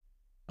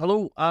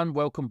Hello and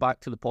welcome back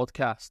to the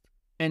podcast.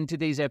 In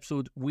today's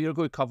episode, we are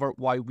going to cover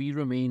why we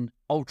remain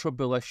ultra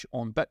bullish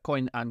on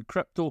Bitcoin and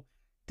crypto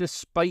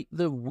despite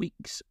the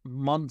weeks,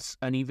 months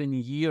and even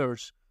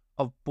years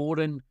of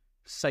boring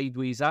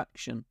sideways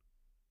action.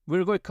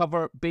 We're going to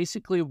cover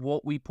basically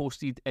what we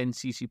posted in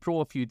CC Pro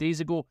a few days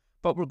ago,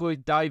 but we're going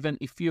to dive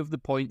into a few of the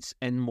points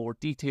in more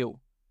detail.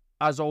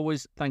 As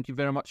always, thank you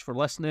very much for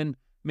listening.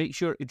 Make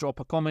sure to drop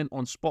a comment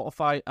on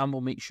Spotify and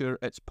we'll make sure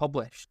it's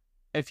published.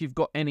 If you've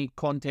got any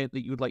content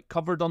that you would like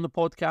covered on the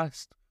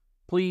podcast,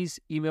 please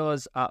email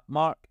us at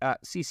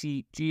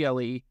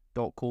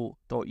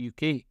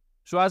mark@ccgla.co.uk.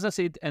 So as I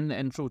said in the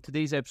intro,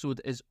 today's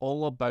episode is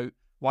all about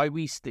why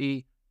we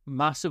stay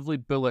massively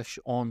bullish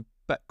on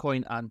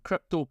Bitcoin and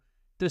crypto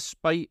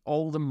despite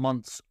all the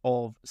months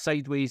of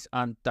sideways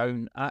and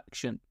down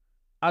action.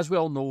 As we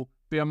all know,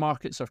 bear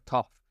markets are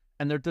tough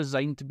and they're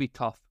designed to be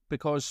tough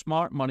because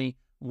smart money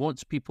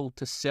wants people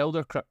to sell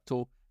their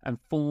crypto and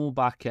FOMO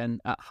back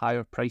in at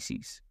higher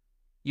prices.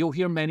 You'll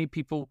hear many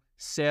people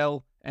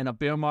sell in a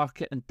bear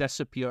market and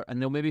disappear,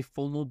 and they'll maybe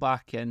FOMO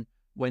back in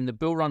when the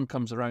bull run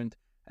comes around,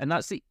 and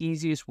that's the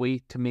easiest way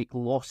to make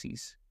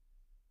losses.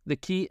 The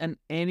key in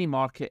any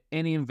market,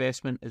 any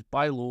investment is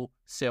buy low,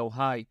 sell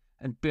high,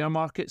 and bear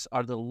markets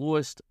are the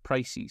lowest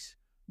prices.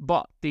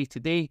 But day to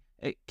day,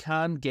 it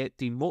can get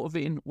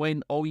demotivating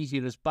when all you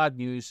hear is bad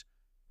news,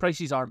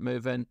 prices aren't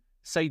moving,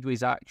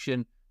 sideways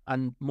action,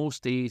 and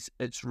most days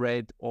it's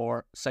red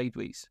or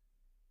sideways.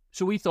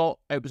 So we thought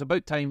it was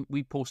about time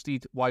we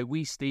posted why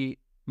we stay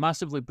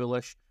massively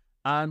bullish,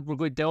 and we're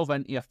going to delve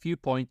into a few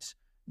points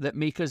that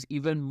make us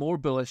even more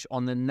bullish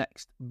on the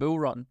next bull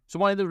run. So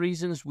one of the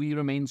reasons we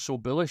remain so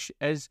bullish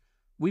is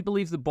we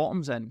believe the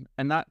bottom's in,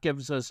 and that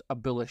gives us a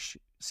bullish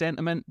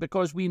sentiment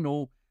because we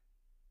know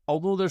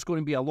although there's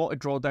going to be a lot of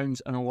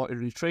drawdowns and a lot of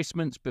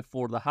retracements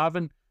before the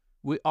halving,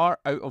 we are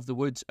out of the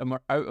woods and we're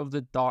out of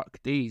the dark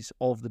days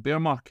of the bear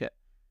market.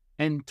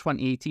 In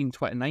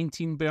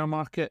 2018-2019 bear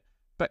market,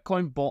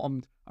 Bitcoin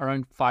bottomed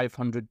around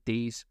 500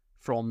 days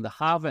from the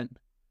halving.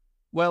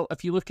 Well,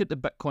 if you look at the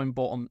Bitcoin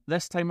bottom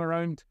this time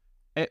around,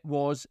 it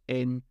was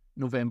in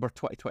November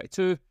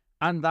 2022,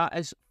 and that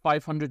is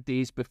 500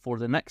 days before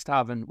the next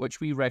halving,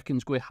 which we reckon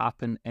is going to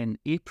happen in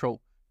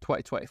April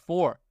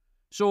 2024.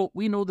 So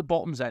we know the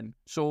bottom's in.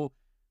 So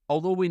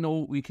although we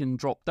know we can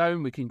drop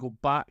down, we can go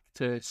back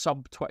to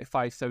sub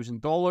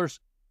 $25,000,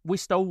 we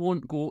still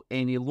won't go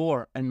any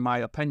lower, in my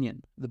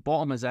opinion. The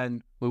bottom is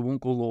in, we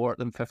won't go lower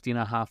than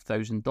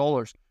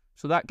 $15,500.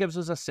 So that gives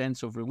us a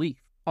sense of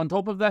relief. On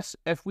top of this,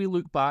 if we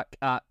look back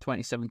at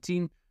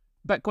 2017,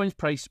 Bitcoin's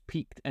price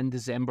peaked in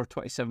December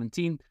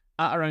 2017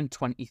 at around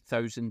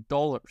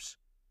 $20,000.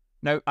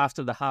 Now,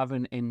 after the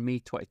halving in May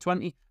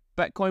 2020,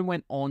 Bitcoin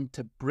went on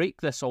to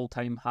break this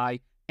all-time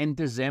high in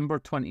December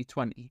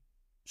 2020.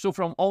 So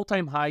from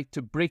all-time high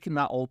to breaking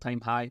that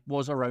all-time high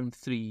was around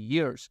 3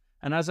 years.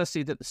 And as I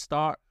said at the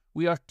start,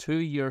 we are 2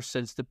 years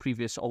since the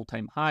previous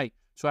all-time high.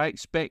 So I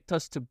expect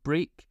us to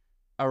break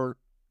our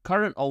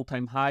current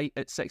all-time high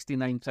at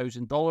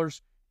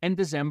 $69,000 in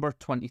December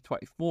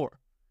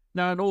 2024.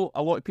 Now, I know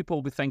a lot of people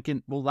will be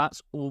thinking, well,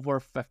 that's over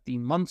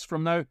 15 months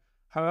from now.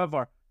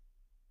 However,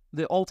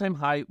 the all-time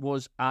high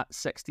was at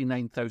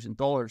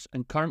 $69,000,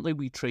 and currently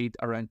we trade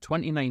around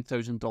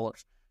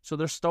 $29,000. So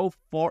there's still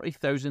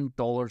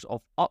 $40,000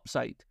 of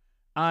upside.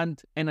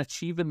 And in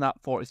achieving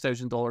that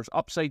 $40,000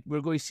 upside, we're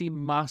going to see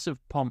massive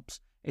pumps,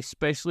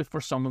 especially for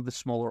some of the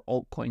smaller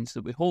altcoins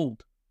that we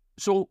hold.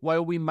 So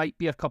while we might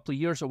be a couple of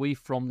years away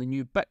from the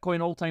new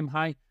Bitcoin all-time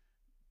high,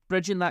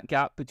 bridging that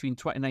gap between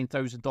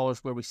 $29,000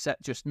 where we sit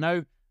just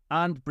now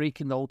and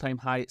breaking the all-time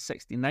high at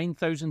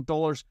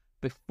 $69,000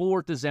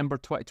 before December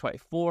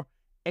 2024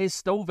 is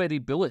still very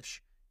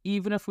bullish.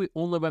 Even if we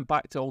only went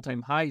back to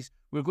all-time highs,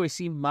 we're going to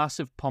see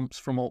massive pumps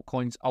from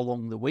altcoins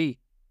along the way.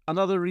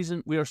 Another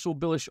reason we are so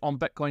bullish on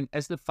Bitcoin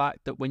is the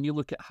fact that when you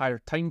look at higher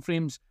time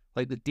frames,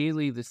 like the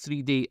daily, the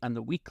 3-day and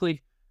the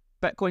weekly,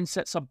 Bitcoin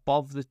sits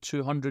above the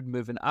 200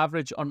 moving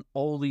average on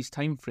all these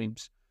time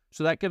frames.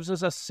 So that gives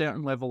us a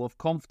certain level of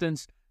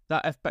confidence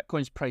that if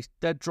Bitcoin's price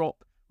did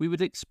drop, we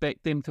would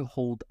expect them to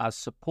hold as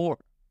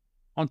support.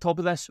 On top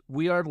of this,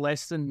 we are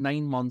less than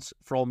 9 months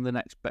from the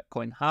next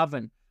Bitcoin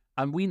halving,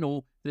 and we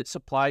know that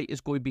supply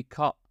is going to be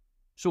cut.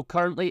 So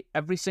currently,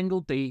 every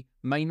single day,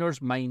 miners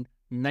mine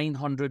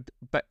 900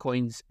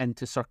 Bitcoins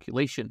into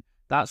circulation.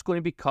 That's going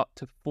to be cut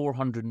to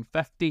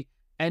 450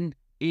 in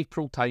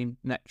April time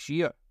next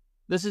year.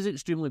 This is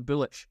extremely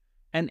bullish.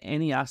 In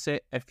any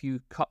asset, if you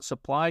cut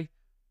supply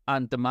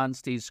and demand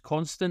stays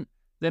constant,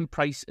 then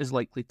price is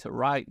likely to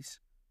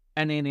rise.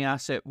 In any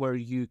asset where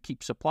you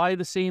keep supply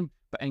the same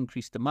but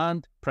increase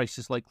demand, price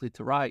is likely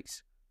to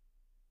rise.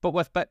 But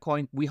with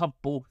Bitcoin, we have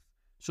both.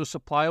 So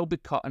supply will be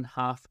cut in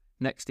half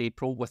next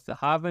April with the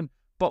halving,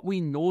 but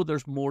we know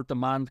there's more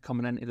demand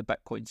coming into the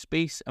Bitcoin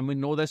space, and we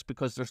know this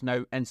because there's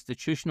now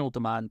institutional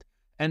demand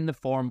in the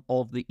form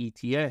of the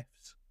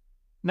ETFs.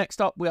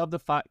 Next up, we have the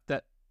fact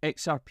that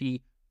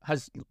XRP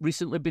has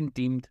recently been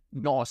deemed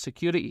not a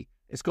security.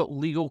 It's got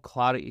legal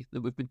clarity that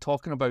we've been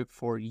talking about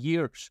for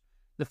years.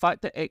 the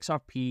fact that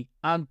XRP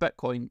and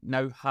Bitcoin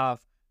now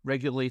have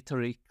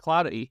regulatory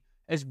clarity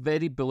is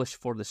very bullish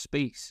for the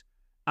space,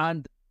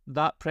 and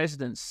that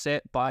precedent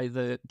set by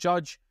the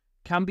judge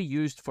can be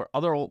used for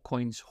other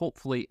altcoins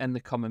hopefully in the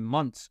coming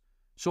months.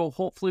 So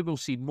hopefully we'll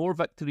see more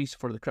victories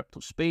for the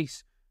crypto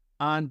space,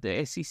 and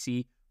the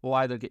SEC will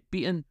either get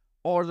beaten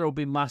or there will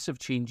be massive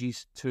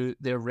changes to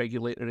their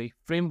regulatory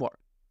framework.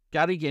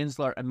 Gary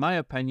Gensler, in my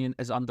opinion,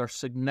 is under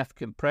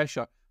significant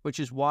pressure, which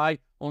is why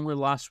only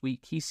last week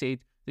he said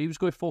that he was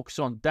going to focus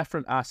on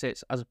different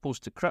assets as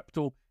opposed to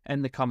crypto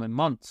in the coming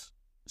months.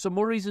 Some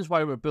more reasons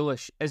why we're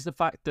bullish is the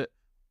fact that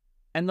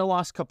in the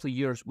last couple of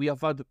years, we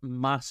have had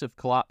massive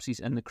collapses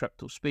in the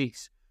crypto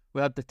space.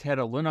 We had the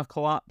Terra Luna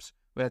collapse,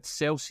 we had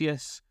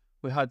Celsius,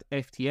 we had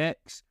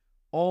FTX,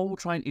 all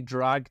trying to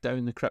drag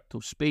down the crypto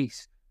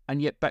space.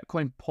 And yet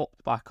Bitcoin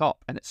popped back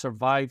up and it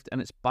survived and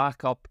it's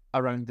back up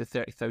around the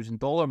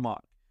 $30,000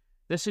 mark.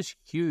 This is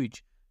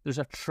huge. There's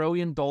 $1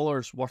 trillion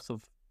worth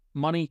of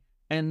money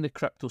in the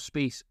crypto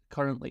space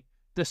currently,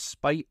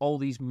 despite all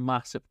these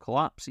massive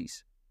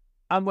collapses.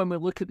 And when we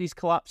look at these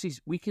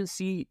collapses, we can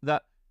see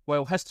that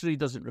while history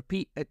doesn't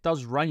repeat, it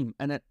does rhyme.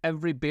 And in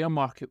every bear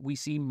market, we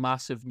see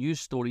massive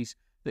news stories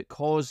that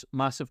cause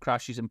massive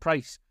crashes in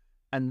price.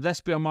 In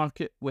this bear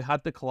market, we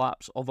had the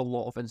collapse of a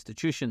lot of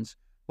institutions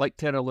like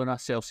Terra Luna,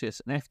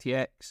 Celsius, and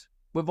FTX.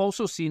 We've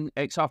also seen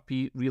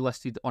XRP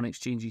relisted on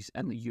exchanges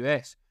in the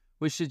US,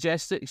 which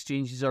suggests that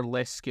exchanges are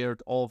less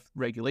scared of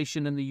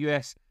regulation in the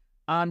US.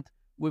 And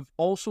we've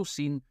also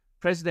seen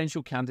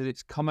presidential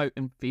candidates come out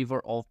in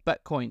favour of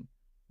Bitcoin.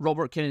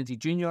 Robert Kennedy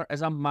Jr.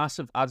 is a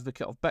massive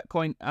advocate of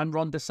Bitcoin, and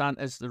Ron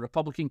DeSantis, the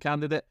Republican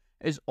candidate,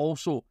 is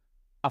also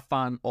a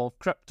fan of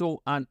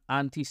crypto and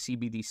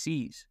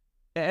anti-CBDCs.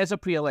 It is a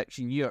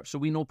pre-election year, so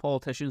we know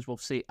politicians will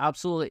say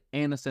absolutely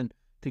anything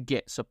to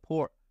get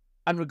support.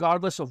 And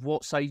regardless of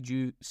what side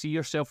you see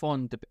yourself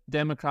on,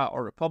 Democrat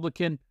or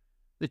Republican,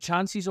 the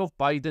chances of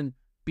Biden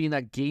being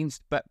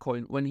against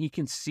Bitcoin when he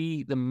can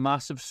see the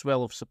massive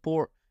swell of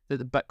support that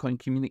the Bitcoin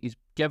community is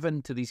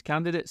given to these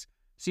candidates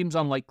seems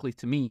unlikely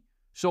to me.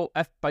 So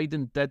if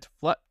Biden did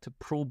flip to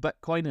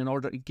pro-Bitcoin in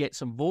order to get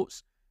some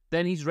votes,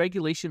 then his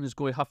regulation is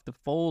going to have to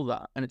follow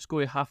that, and it's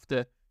going to have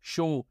to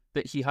show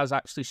that he has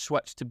actually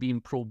switched to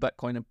being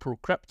pro-Bitcoin and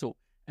pro-crypto.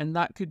 And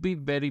that could be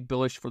very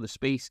bullish for the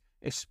space,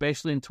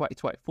 especially in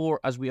 2024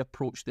 as we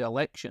approach the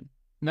election.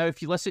 Now,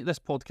 if you listen to this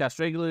podcast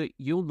regularly,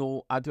 you'll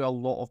know I do a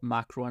lot of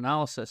macro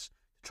analysis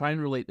to try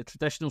and relate the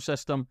traditional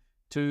system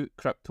to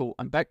crypto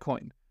and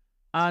Bitcoin.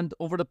 And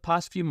over the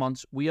past few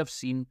months, we have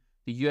seen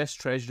the US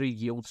Treasury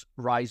yields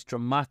rise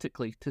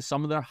dramatically to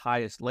some of their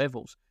highest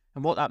levels.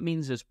 And what that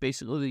means is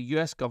basically the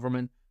US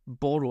government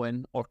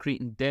borrowing or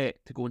creating debt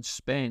to go and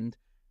spend.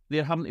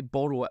 They're having to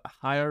borrow at a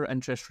higher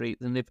interest rate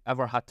than they've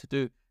ever had to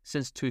do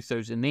since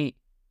 2008.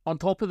 On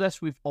top of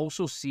this, we've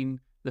also seen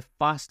the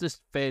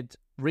fastest Fed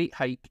rate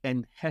hike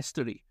in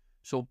history.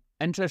 So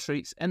interest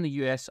rates in the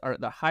US are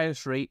at their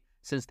highest rate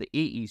since the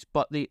 80s,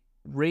 but they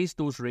raised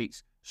those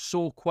rates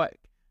so quick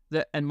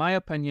that, in my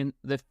opinion,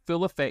 the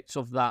full effects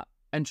of that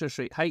interest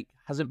rate hike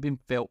hasn't been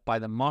felt by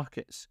the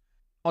markets.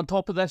 On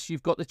top of this,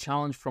 you've got the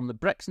challenge from the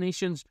BRICS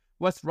nations,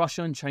 with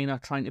Russia and China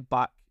trying to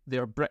back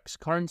their BRICS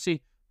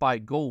currency by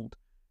gold.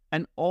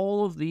 And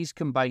all of these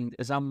combined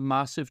is a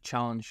massive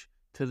challenge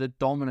to the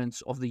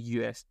dominance of the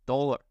US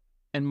dollar.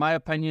 In my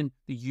opinion,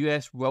 the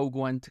US will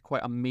go into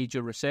quite a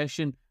major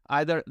recession,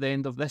 either at the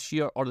end of this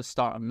year or the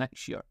start of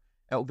next year.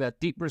 It'll be a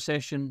deep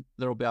recession,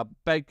 there will be a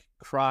big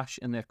crash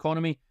in the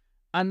economy,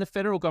 and the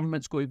federal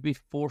government's going to be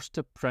forced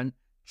to print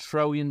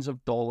trillions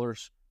of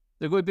dollars.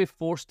 They're going to be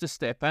forced to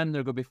step in,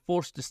 they're going to be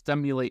forced to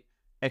stimulate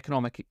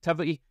economic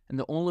activity, and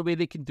the only way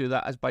they can do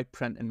that is by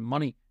printing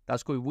money.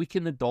 That's going to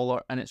weaken the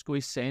dollar, and it's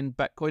going to send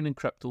Bitcoin and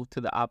crypto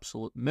to the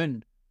absolute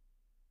moon.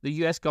 The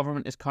US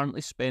government is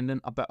currently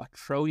spending about $1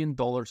 trillion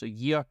a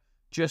year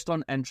just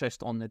on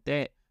interest on the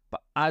debt,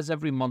 but as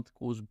every month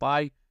goes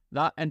by,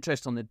 that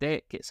interest on the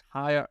debt gets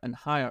higher and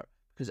higher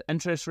because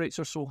interest rates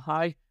are so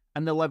high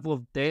and the level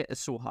of debt is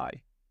so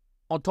high.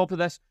 On top of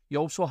this, you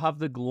also have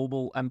the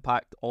global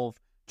impact of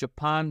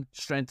Japan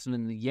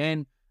strengthening the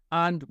yen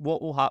and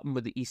what will happen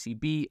with the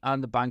ECB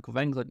and the Bank of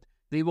England.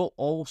 They will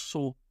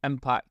also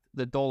impact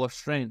the dollar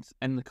strength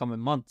in the coming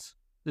months.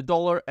 The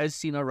dollar is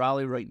seeing a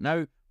rally right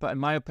now, but in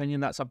my opinion,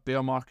 that's a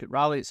bear market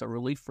rally, it's a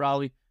relief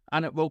rally,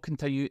 and it will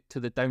continue to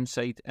the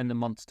downside in the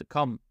months to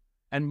come.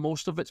 And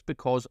most of it's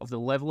because of the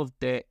level of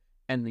debt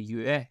in the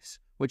US,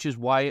 which is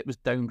why it was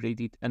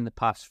downgraded in the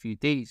past few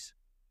days.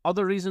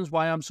 Other reasons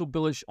why I'm so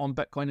bullish on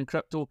Bitcoin and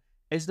crypto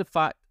is the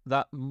fact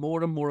that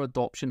more and more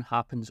adoption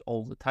happens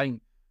all the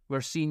time.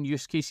 We're seeing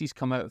use cases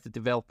come out of the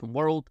developing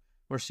world.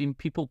 We're seeing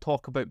people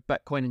talk about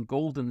Bitcoin and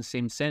gold in the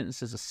same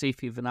sentence as a safe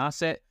haven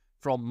asset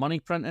from money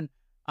printing.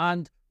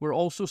 And we're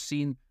also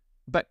seeing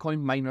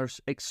Bitcoin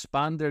miners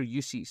expand their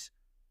uses.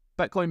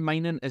 Bitcoin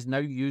mining is now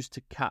used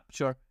to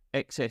capture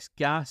excess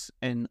gas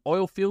in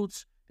oil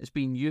fields. It's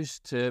being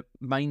used to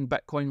mine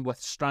Bitcoin with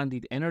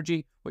stranded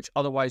energy, which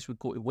otherwise would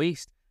go to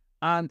waste.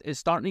 And it's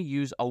starting to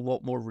use a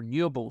lot more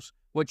renewables,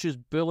 which is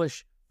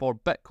bullish for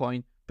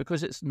Bitcoin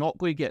because it's not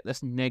going to get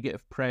this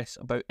negative press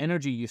about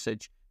energy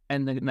usage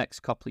in the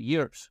next couple of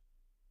years.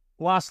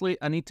 Lastly,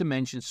 I need to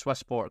mention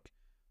Swissborg.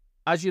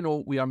 As you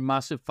know, we are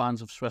massive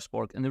fans of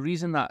Swissborg, and the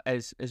reason that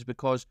is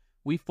because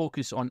we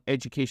focus on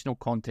educational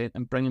content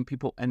and bringing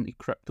people into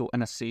crypto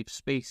in a safe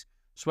space.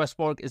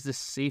 Swissborg is the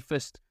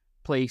safest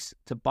place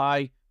to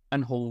buy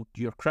and hold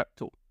your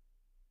crypto.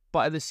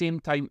 But at the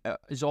same time, it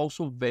is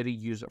also very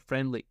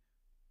user-friendly.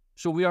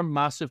 So we are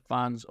massive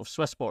fans of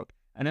Swissborg.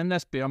 And in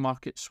this bear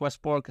market,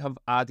 Swissborg have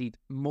added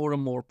more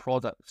and more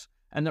products.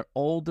 And they're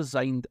all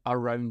designed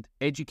around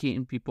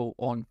educating people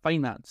on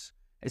finance.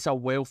 It's a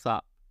wealth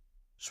app.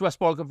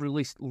 Swissborg have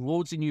released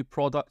loads of new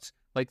products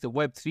like the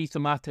Web3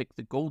 thematic,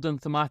 the Golden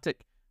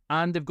thematic,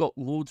 and they've got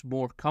loads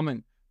more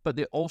coming. But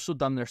they've also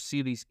done their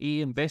Series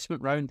A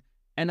investment round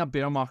in a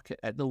bear market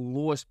at the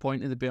lowest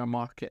point of the bear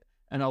market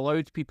and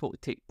allowed people to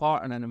take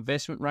part in an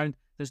investment round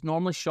that's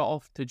normally shut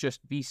off to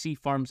just VC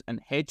firms and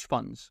hedge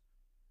funds.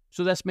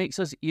 So this makes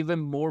us even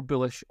more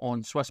bullish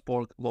on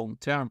Swissborg long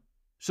term.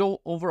 So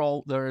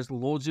overall, there is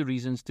loads of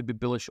reasons to be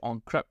bullish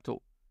on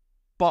crypto.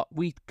 But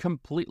we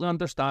completely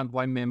understand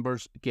why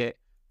members get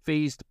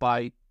phased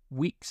by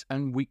weeks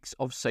and weeks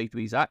of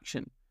sideways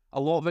action. A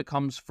lot of it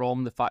comes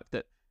from the fact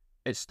that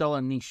it's still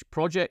a niche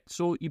project,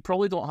 so you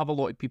probably don't have a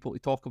lot of people to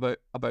talk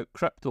about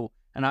crypto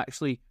and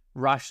actually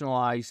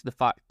rationalise the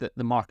fact that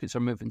the markets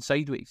are moving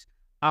sideways.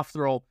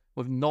 After all,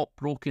 we've not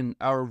broken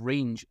our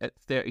range at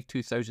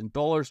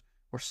 $32,000.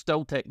 We're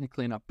still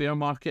technically in a bear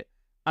market,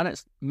 and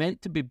it's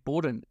meant to be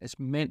boring. It's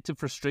meant to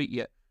frustrate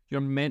you.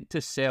 You're meant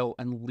to sell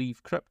and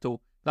leave crypto.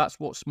 That's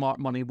what smart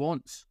money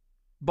wants.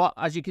 But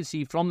as you can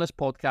see from this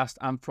podcast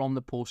and from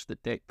the post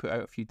that Deck put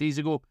out a few days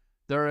ago,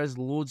 there is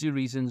loads of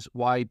reasons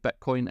why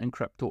Bitcoin and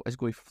crypto is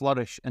going to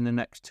flourish in the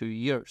next 2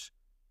 years.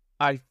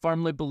 I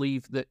firmly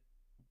believe that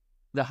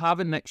the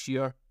halving next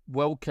year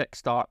will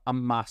kickstart a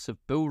massive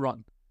bull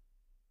run.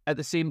 At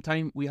the same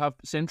time, we have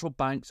central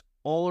banks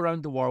all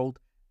around the world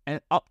and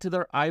up to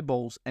their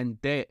eyeballs in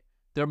debt.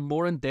 They're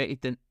more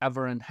indebted than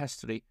ever in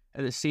history.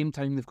 At the same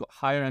time, they've got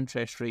higher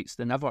interest rates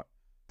than ever.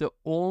 The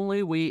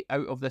only way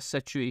out of this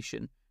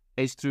situation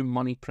is through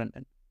money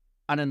printing.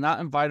 And in that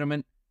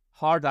environment,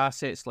 hard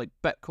assets like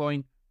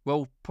Bitcoin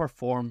will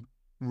perform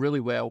really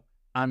well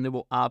and they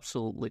will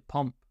absolutely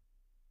pump.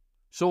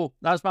 So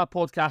that's my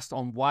podcast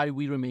on why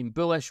we remain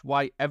bullish,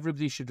 why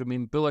everybody should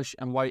remain bullish,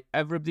 and why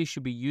everybody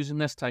should be using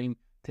this time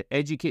to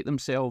educate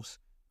themselves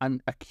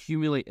and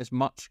accumulate as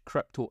much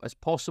crypto as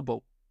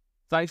possible.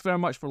 Thanks very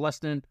much for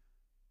listening.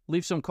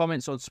 Leave some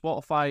comments on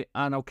Spotify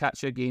and I'll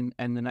catch you again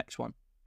in the next one.